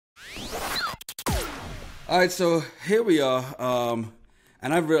All right, so here we are,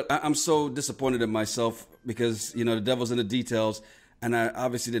 and I'm so disappointed in myself because the devil's in the details, and I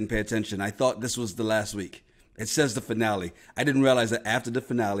obviously didn't pay attention. I thought this was the last week. It says the finale. I didn't realize that after the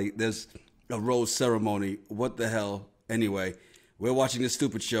finale, there's a rose ceremony. What the hell? Anyway, we're watching this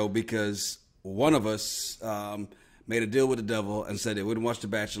stupid show because one of us made a deal with the devil and said they wouldn't watch The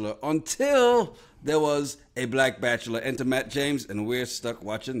Bachelor until there was a black bachelor. Enter Matt James, and we're stuck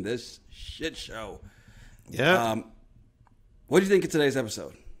watching this shit show. Yeah. What do you think of today's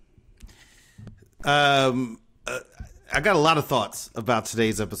episode? I got a lot of thoughts about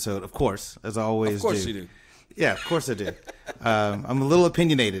today's episode, of course, as I always do. Of course you do. Yeah, of course I do. I'm a little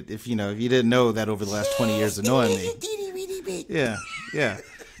opinionated, if you didn't know that over the last 20 years of knowing me. Yeah,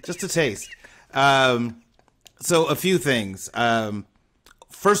 just a taste. So a few things.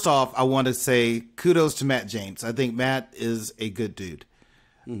 First off, I want to say kudos to Matt James. I think Matt is a good dude.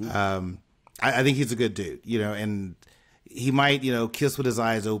 Mm-hmm. I think he's a good dude, and he might, kiss with his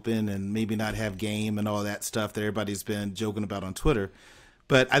eyes open and maybe not have game and all that stuff that everybody's been joking about on Twitter.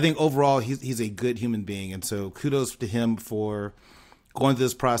 But I think overall he's a good human being. And so kudos to him for going through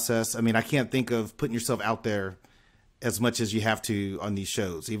this process. I mean, I can't think of putting yourself out there as much as you have to on these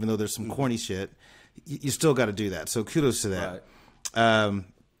shows, even though there's some corny shit. You still got to do that. So kudos to that. Right.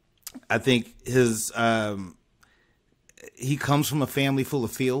 I think he comes from a family full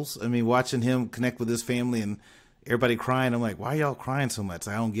of feels. I mean, watching him connect with his family and everybody crying, I'm like, why are y'all crying so much?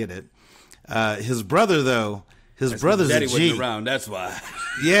 I don't get it. His brother, though, brother's a G. Wasn't around, that's why.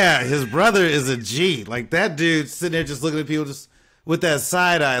 Yeah, his brother is a G. Like, that dude sitting there just looking at people just with that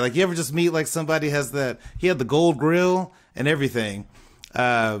side eye. Like, you ever just meet, like, somebody has that, he had the gold grill and everything.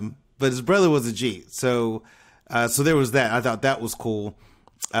 But his brother was a G. So there was that. I thought that was cool.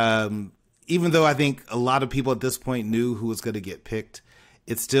 Even though I think a lot of people at this point knew who was going to get picked,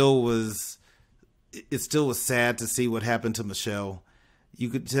 it still was sad to see what happened to Michelle. You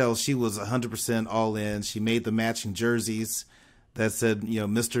could tell she was 100% all in. She made the matching jerseys that said,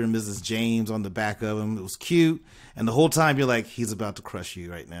 Mr. and Mrs. James on the back of them. It was cute. And the whole time you're like, he's about to crush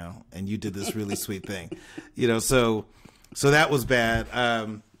you right now. And you did this really sweet thing, so that was bad.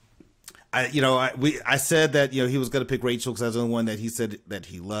 I said that, he was going to pick Rachel because I was the only one that he said that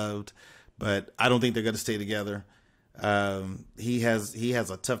he loved. But I don't think they're going to stay together. He has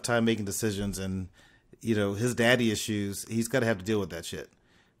a tough time making decisions, and his daddy issues. He's got to have to deal with that shit.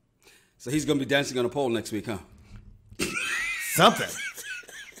 So he's going to be dancing on a pole next week, huh?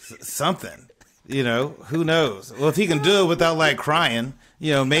 Something. Who knows? Well, if he can do it without like crying,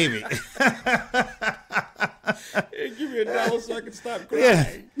 maybe. Hey, give me $1 so I can stop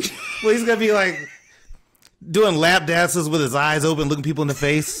crying. Yeah. Well, he's gonna be like doing lap dances with his eyes open, looking people in the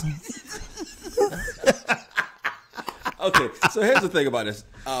face. Okay, so here's the thing about this.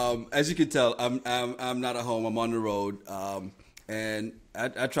 As you can tell, I'm not at home. I'm on the road, and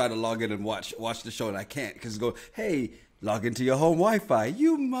I try to log in and watch the show, and I can't because go, hey, log into your home Wi-Fi,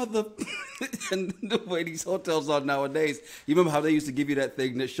 you mother. And the way these hotels are nowadays, you remember how they used to give you that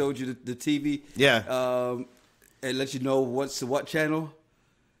thing that showed you the TV? Yeah. And let you know what's what channel.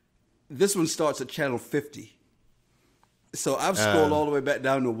 This one starts at channel 50. So I've scrolled all the way back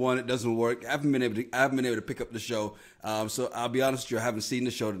down to 1. It doesn't work. I haven't been able to pick up the show. So I'll be honest with you, I haven't seen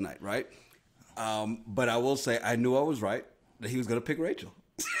the show tonight, right? But I will say I knew I was right that he was going to pick Rachel.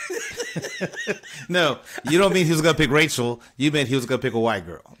 No, you don't mean he was going to pick Rachel. You meant he was going to pick a white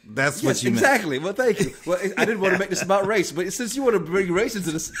girl. That's what you meant. Exactly. Well, thank you. Well, I didn't want to make this about race, but since you want to bring race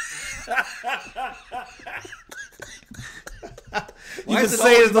into this. You've been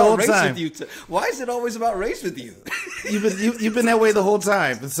saying it the whole time. Why is it always about race with you? You've been that way the whole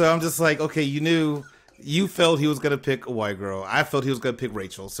time. And so I'm just like, okay, you felt he was going to pick a white girl. I felt he was going to pick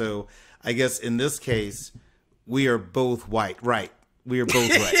Rachel. So I guess in this case, we are both white. Right. We are both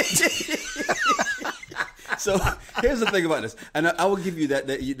right. So here's the thing about this, and I will give you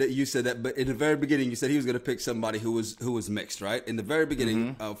that you said that, but in the very beginning you said he was going to pick somebody who was mixed, right? In the very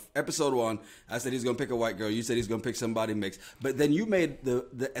beginning of episode 1, I said he's going to pick a white girl. You said he's going to pick somebody mixed, but then you made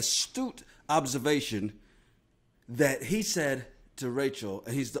the astute observation that he said to Rachel,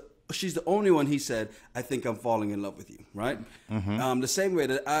 and she's the only one he said, I think I'm falling in love with you, right? The same way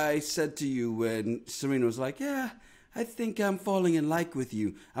that I said to you when Serena was like, yeah, I think I'm falling in like with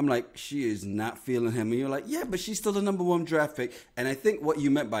you. I'm like, she is not feeling him. And you're like, yeah, but she's still the number 1 draft pick. And I think what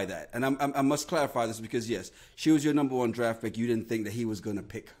you meant by that, and I must clarify this because, yes, she was your number 1 draft pick. You didn't think that he was going to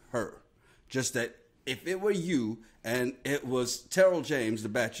pick her. Just that if it were you and it was Terryl James, the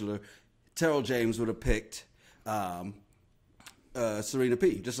Bachelor, Terryl James would have picked Serena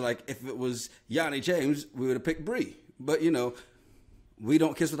P. Just like if it was Yanni James, we would have picked Bree. But, we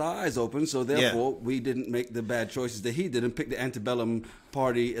don't kiss with our eyes open, so therefore we didn't make the bad choices that he did and pick the antebellum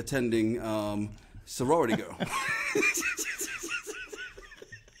party attending sorority girl.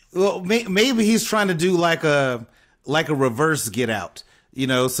 Well, maybe he's trying to do like a reverse Get Out, you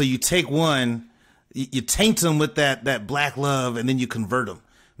know. So you take one, you taint him with that black love, and then you convert him.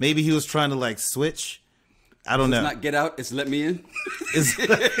 Maybe he was trying to like switch. I don't know. It's not Get Out. It's Let Me In.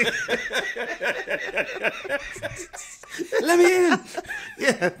 Let me in.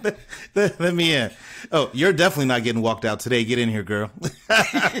 Yeah, let me in. Oh, you're definitely not getting walked out today. Get in here, girl.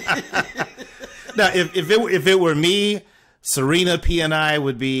 Now, if it were me, Serena P and I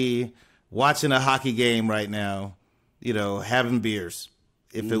would be watching a hockey game right now, you know, having beers.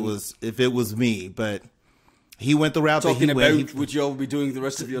 If it was me, but he went the route talking that he went. About what you'll be doing the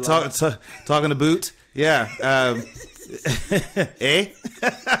rest of your life. Talking to boot, yeah. Eh?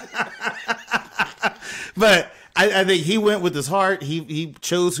 But I think he went with his heart. He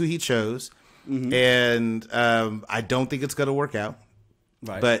chose who he chose, and I don't think it's going to work out.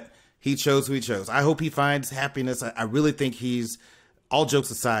 Right. But he chose who he chose. I hope he finds happiness. I really think he's, all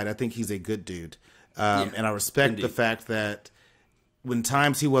jokes aside, I think he's a good dude. And I respect the fact that when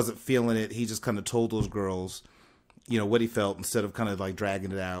times he wasn't feeling it, he just kind of told those girls, you know, what he felt instead of kind of like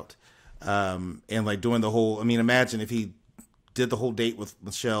dragging it out. And like doing the whole, I mean, imagine if he did the whole date with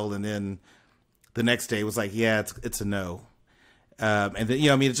Michelle and then the next day was like, yeah, it's a no. And then, you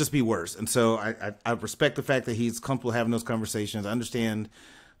know, I mean, it'd just be worse. And so I respect the fact that he's comfortable having those conversations. I understand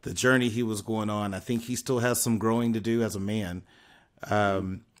the journey he was going on. I think he still has some growing to do as a man.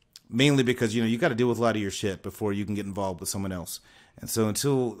 Mainly because, you know, you got to deal with a lot of your shit before you can get involved with someone else. And so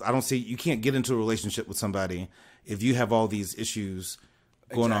you can't get into a relationship with somebody if you have all these issues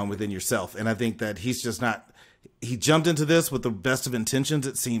going on within yourself. And I think that he's just not, he jumped into this with the best of intentions,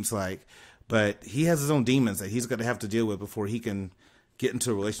 it seems like, but he has his own demons that he's going to have to deal with before he can get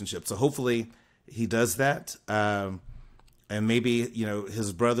into a relationship. So hopefully he does that. And maybe, you know,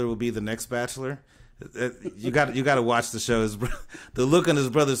 his brother will be the next Bachelor. You got to watch the show. The look on his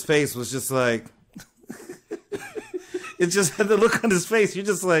brother's face was just like, it's just the look on his face. You're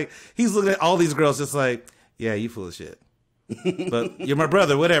just like, he's looking at all these girls just like, yeah, you full of shit. But you're my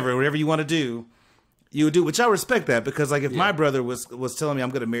brother, whatever you want to do, you would do, which I respect that, because like if my brother was telling me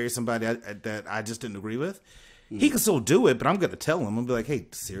I'm going to marry somebody that I just didn't agree with, he can still do it, but I'm going to tell him. I'll be like, hey,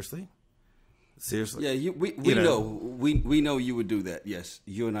 seriously? Yeah, we know you would do that. Yes,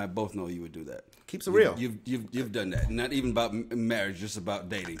 you and I both know you would do that. Keeps it real. You've done that. Not even about marriage, just about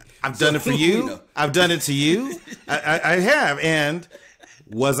dating. I've done it for you. I've done it to you. I have. And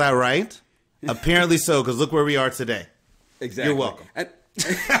was I right? Apparently so, because look where we are today. Exactly. You're welcome.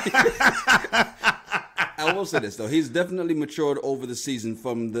 I will say this though, he's definitely matured over the season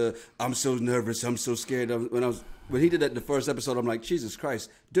from the I'm so nervous, I'm so scared. When he did that in the first episode, I'm like, Jesus Christ,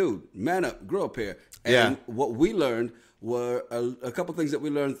 dude, man up, grow up here. And what we learned were a couple things that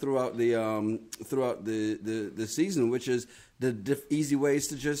we learned throughout the season, which is the easy ways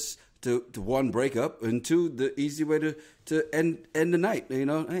to just to one, break up, and two, the easy way to end the night. You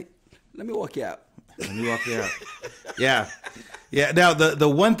know, hey, let me walk you out. Let me walk you out. Yeah. Now the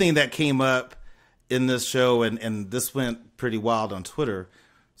one thing that came up in this show, and this went pretty wild on Twitter.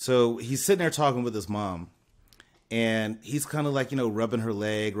 So he's sitting there talking with his mom, and he's kind of like, you know, rubbing her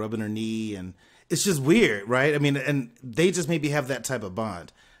leg, rubbing her knee, and it's just weird, right? I mean, and they just maybe have that type of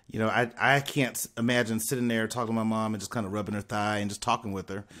bond. You know, I can't imagine sitting there talking to my mom and just kind of rubbing her thigh and just talking with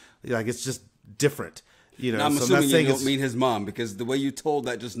her. Like, it's just different. You know, now, I'm assuming you don't mean his mom, because the way you told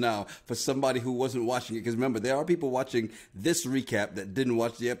that just now, for somebody who wasn't watching it, because remember, there are people watching this recap that didn't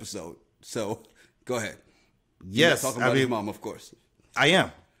watch the episode. So, go ahead. Yes, talking about his mom, of course. I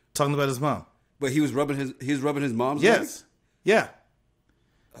am talking about his mom. But he was rubbing his mom's leg? Yes. Yeah.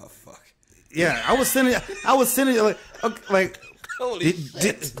 Oh fuck. Yeah, I was sending like holy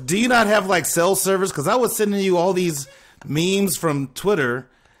shit. Do you not have like cell service? Because I was sending you all these memes from Twitter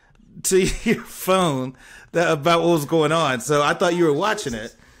to your phone about what was going on. So I thought you were watching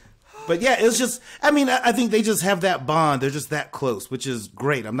it. But yeah, it's just, I mean, I think they just have that bond. They're just that close, which is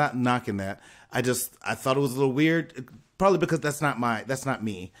great. I'm not knocking that. I thought it was a little weird, probably because that's not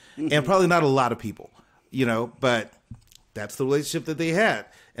me, and probably not a lot of people, you know, but that's the relationship that they had.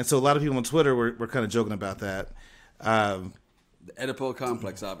 And so a lot of people on Twitter were kind of joking about that. The Oedipal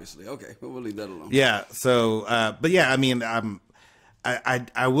complex, obviously. Okay, but we'll leave that alone. Yeah. So, but yeah, I mean,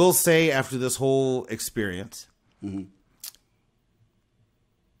 I will say after this whole experience,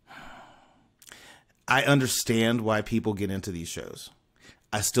 I understand why people get into these shows.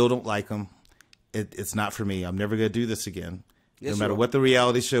 I still don't like them. It's not for me. I'm never going to do this again. Yes, no matter you are. what the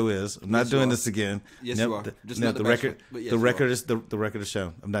reality show is. I'm not Yes, you doing are. this again. Yes, Nope, you are. the- Just no, not the the record. Bachelor, but yes, the you record are. is the record is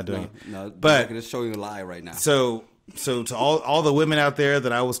shown. I'm not doing it. No, But the record is showing a lie right now. So to all the women out there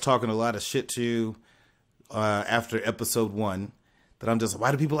that I was talking a lot of shit to after episode 1, that I'm just,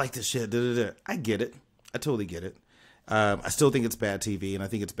 why do people like this shit? Da, da, da. I get it. I totally get it. I still think it's bad TV, and I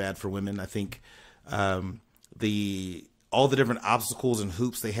think it's bad for women. I think all the different obstacles and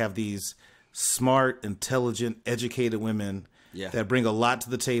hoops, they have these smart, intelligent, educated women that bring a lot to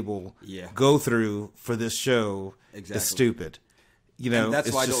the table, go through for this show is stupid. You know, and that's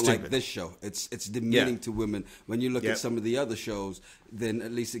it's why I just don't stupid. like this show. It's demeaning to women. When you look at some of the other shows, then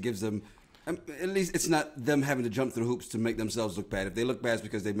at least it gives them, at least it's not them having to jump through hoops to make themselves look bad. If they look bad, it's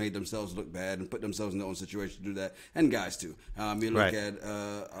because they made themselves look bad and put themselves in their own situation to do that. And guys too. You look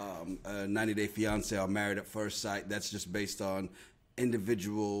at 90 Day Fiance or Married at First Sight. That's just based on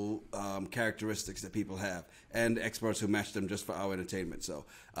individual characteristics that people have, and experts who match them just for our entertainment. So,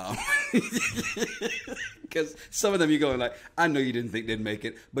 because some of them you're going like, I know you didn't think they'd make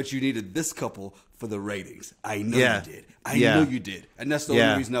it, but you needed this couple for the ratings. I know you did. I know you did. And that's the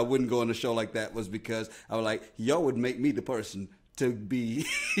only reason I wouldn't go on a show like that, was because I was like, y'all would make me the person to be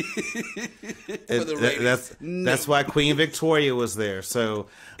for the ratings. That's why Queen Victoria was there. So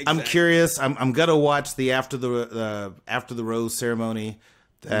I'm curious. I'm gonna watch the after the rose ceremony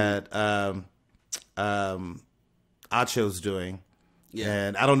that Acho's doing,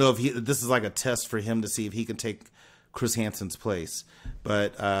 and I don't know if this is like a test for him to see if he can take Chris Hansen's place.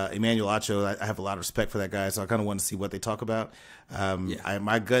 But Emmanuel Acho, I have a lot of respect for that guy, so I kind of want to see what they talk about.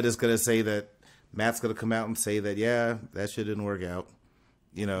 My gut is gonna say that Matt's going to come out and say that, that shit didn't work out,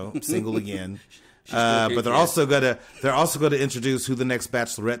 single again. But they're also going to introduce who the next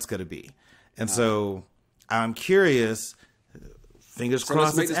Bachelorette's going to be. And so I'm curious, fingers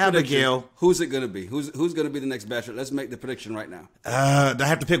crossed it's Abigail. Prediction. Who's it going to be? Who's going to be the next Bachelor? Let's make the prediction right now. Do I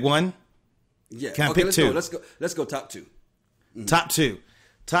have to pick one? Yeah. Can I pick two? Let's go top two. Mm-hmm. Top two.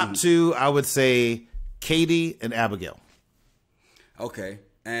 Top two, I would say Katie and Abigail. Okay.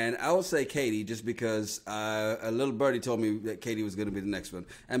 And I would say Katie, just because a little birdie told me that Katie was going to be the next one.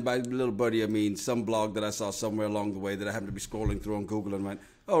 And by little birdie, I mean some blog that I saw somewhere along the way that I happened to be scrolling through on Google and went,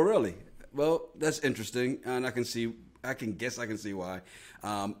 oh, really? Well, that's interesting. And I can see why.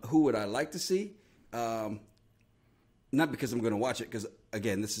 Who would I like to see? Not because I'm going to watch it, because,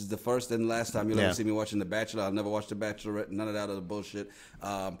 again, this is the first and last time you'll ever see me watching The Bachelor. I'll never watch The Bachelorette, none of that other bullshit.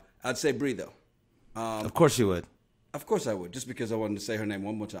 I'd say Brie, though. Of course you would. Of course I would, just because I wanted to say her name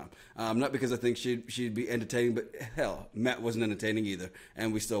one more time. Not because I think she'd be entertaining, but hell, Matt wasn't entertaining either,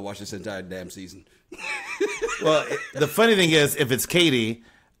 and we still watched this entire damn season. Well, the funny thing is, if it's Katie,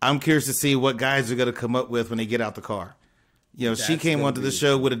 I'm curious to see what guys are going to come up with when they get out the car. She came onto the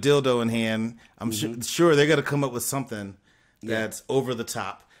show with a dildo in hand. I'm sure they're going to come up with something that's over the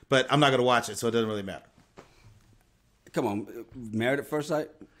top, but I'm not going to watch it, so it doesn't really matter. Come on, Married at First Sight,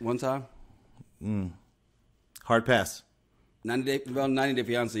 one time? Hard pass. 90 Day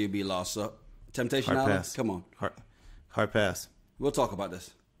Fiance, you'd be lost. So, Temptation Hard Island, pass. come on. Hard pass. We'll talk about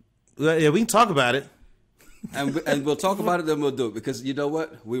this. Yeah, we can talk about it. And we'll talk about it, then we'll do it. Because you know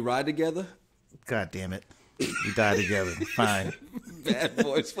what? We ride together. God damn it. We die together. Fine. Bad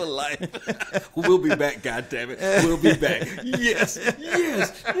boys for life. We'll be back, God damn it. We'll be back. Yes.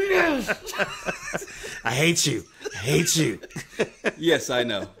 I hate you. Yes, I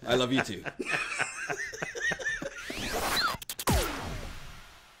know. I love you too.